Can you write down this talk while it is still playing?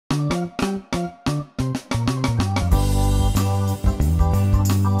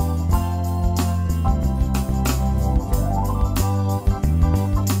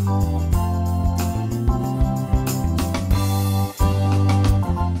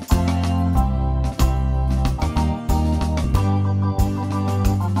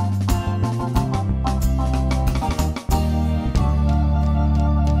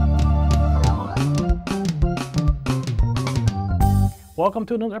Welcome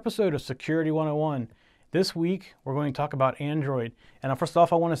to another episode of Security 101. This week, we're going to talk about Android. And first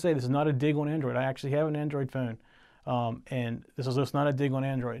off, I want to say this is not a dig on Android. I actually have an Android phone. And this is just not a dig on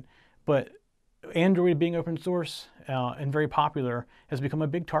Android. But Android being open source and very popular has become a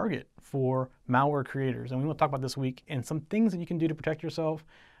big target for malware creators. And we want to talk about this week and some things that you can do to protect yourself,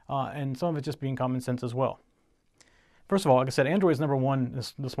 and some of it just being common sense as well. First of all, like I said, Android is number one in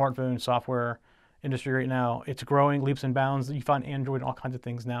the smartphone software industry right now. It's growing leaps and bounds. You find Android in all kinds of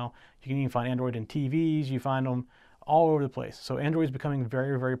things now. You can even find Android in TVs. You find them all over the place. So Android is becoming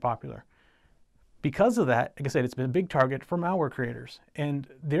very, very popular. Because of that, like I said, it's been a big target for malware creators. And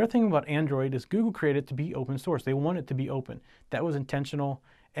the other thing about Android is Google created it to be open source. They want it to be open. That was intentional,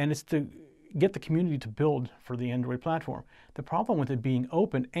 and it's to get the community to build for the Android platform. The problem with it being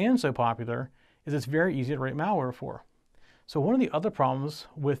open and so popular is it's very easy to write malware for. So one of the other problems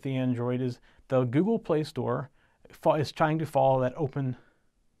with the Android is the Google Play Store is trying to follow that open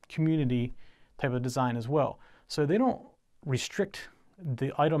community type of design as well. So they don't restrict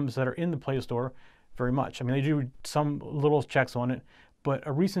the items that are in the Play Store very much. I mean, they do some little checks on it, but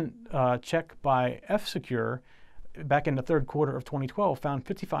a recent check by F-Secure back in the third quarter of 2012 found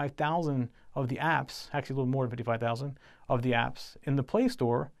 55,000 of the apps, actually a little more than 55,000 of the apps in the Play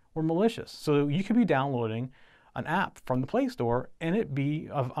Store were malicious. So you could be downloading an app from the Play Store and it be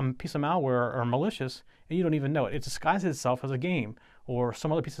a piece of malware or malicious, and you don't even know it. It disguises itself as a game or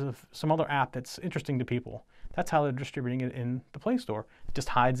some other app that's interesting to people. That's how they're distributing it in the Play Store. It just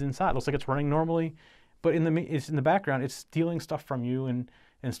hides inside. It looks like it's running normally, but it's in the background. It's stealing stuff from you and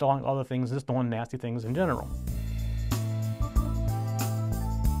installing other things, just doing nasty things in general.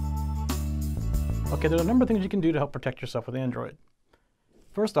 Okay, there are a number of things you can do to help protect yourself with Android.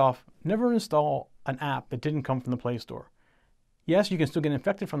 First off, never install an app that didn't come from the Play Store. Yes, you can still get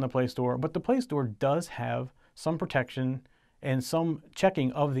infected from the Play Store, but the Play Store does have some protection and some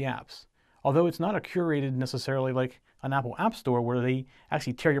checking of the apps. Although it's not a curated necessarily like an Apple App Store where they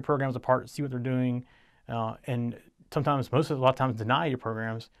actually tear your programs apart, see what they're doing, and sometimes, a lot of times deny your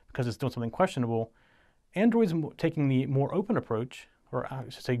programs because it's doing something questionable. Android's taking the more open approach, or I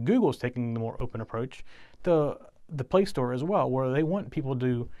should say Google's taking the more open approach. The Play Store as well, where they want people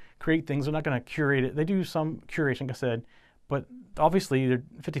to create things. They're not going to curate it. They do some curation, like I said, but obviously they're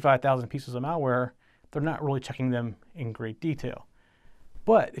 55,000 pieces of malware. They're not really checking them in great detail.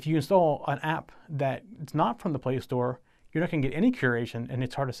 But if you install an app that it's not from the Play Store, you're not going to get any curation, and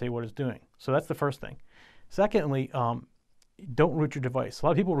it's hard to say what it's doing. So that's the first thing. Secondly, don't root your device. A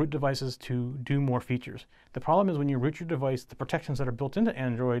lot of people root devices to do more features. The problem is when you root your device, the protections that are built into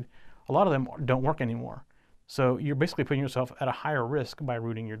Android, a lot of them don't work anymore. So you're basically putting yourself at a higher risk by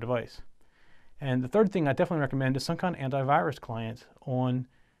rooting your device. And the third thing I definitely recommend is some kind of antivirus client on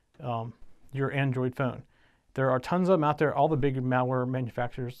your Android phone. There are tons of them out there. All the big malware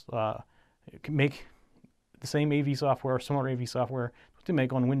manufacturers can make the same AV software, similar AV software to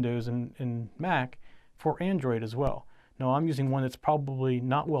make on Windows and Mac for Android as well. Now I'm using one that's probably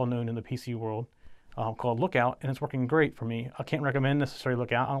not well known in the PC world called Lookout, and it's working great for me. I can't recommend necessarily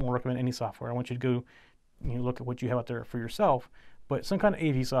Lookout. I don't want to recommend any software. I want you to go look at what you have out there for yourself. But some kind of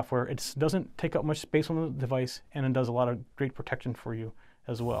AV software, it doesn't take up much space on the device, and it does a lot of great protection for you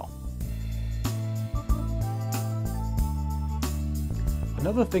as well.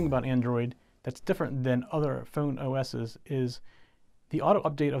 Another thing about Android that's different than other phone OSs is the auto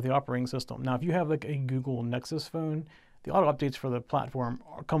update of the operating system. Now, if you have like a Google Nexus phone, the auto updates for the platform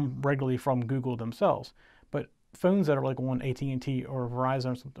come regularly from Google themselves. But phones that are like on AT&T or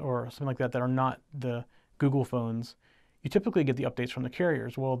Verizon or something like that are not the Google phones, you typically get the updates from the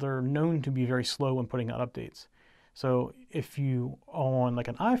carriers. Well, they're known to be very slow in putting out updates. So if you are on like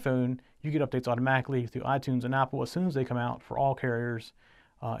an iPhone, you get updates automatically through iTunes and Apple as soon as they come out for all carriers.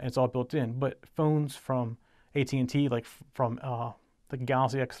 And it's all built in. But phones from AT&T, like from the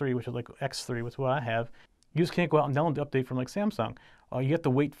Galaxy X3, which is like X3, which is what I have, you just can't go out and download the update from like Samsung. You have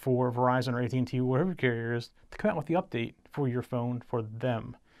to wait for Verizon or AT&T, whatever your carrier is, to come out with the update for your phone for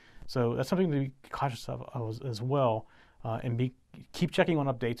them. So that's something to be cautious of as well, and keep checking on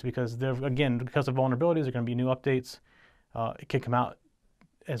updates, because because of vulnerabilities, there are going to be new updates. It can come out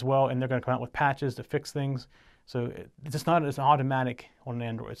as well, and they're going to come out with patches to fix things. So it's not as automatic on an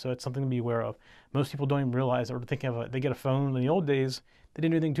Android. So it's something to be aware of. Most people don't even realize, or think of it. They get a phone. In the old days, they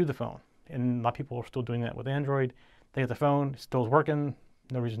didn't do anything to the phone, and a lot of people are still doing that with Android. They get the phone, it still is working,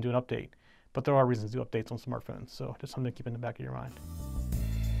 no reason to do an update. But there are reasons to do updates on smartphones. So just something to keep in the back of your mind.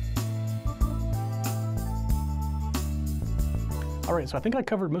 All right, so I think I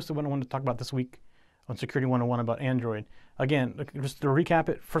covered most of what I wanted to talk about this week on Security 101 about Android. Again, just to recap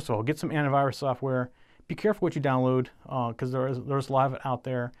it, first of all, get some antivirus software. be careful what you download because there's a lot of it out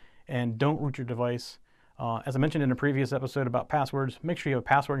there, and don't root your device. As I mentioned in a previous episode about passwords, make sure you have a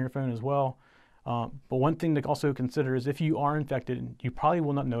password on your phone as well. But one thing to also consider is if you are infected, you probably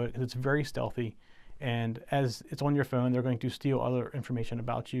will not know it because it's very stealthy. And as it's on your phone, they're going to steal other information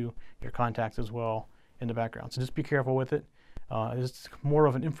about you, your contacts as well, in the background. So just be careful with it. It's more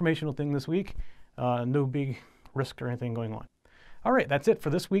of an informational thing this week. No big risk or anything going on. All right, that's it for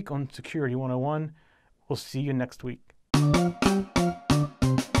this week on Security 101. We'll see you next week.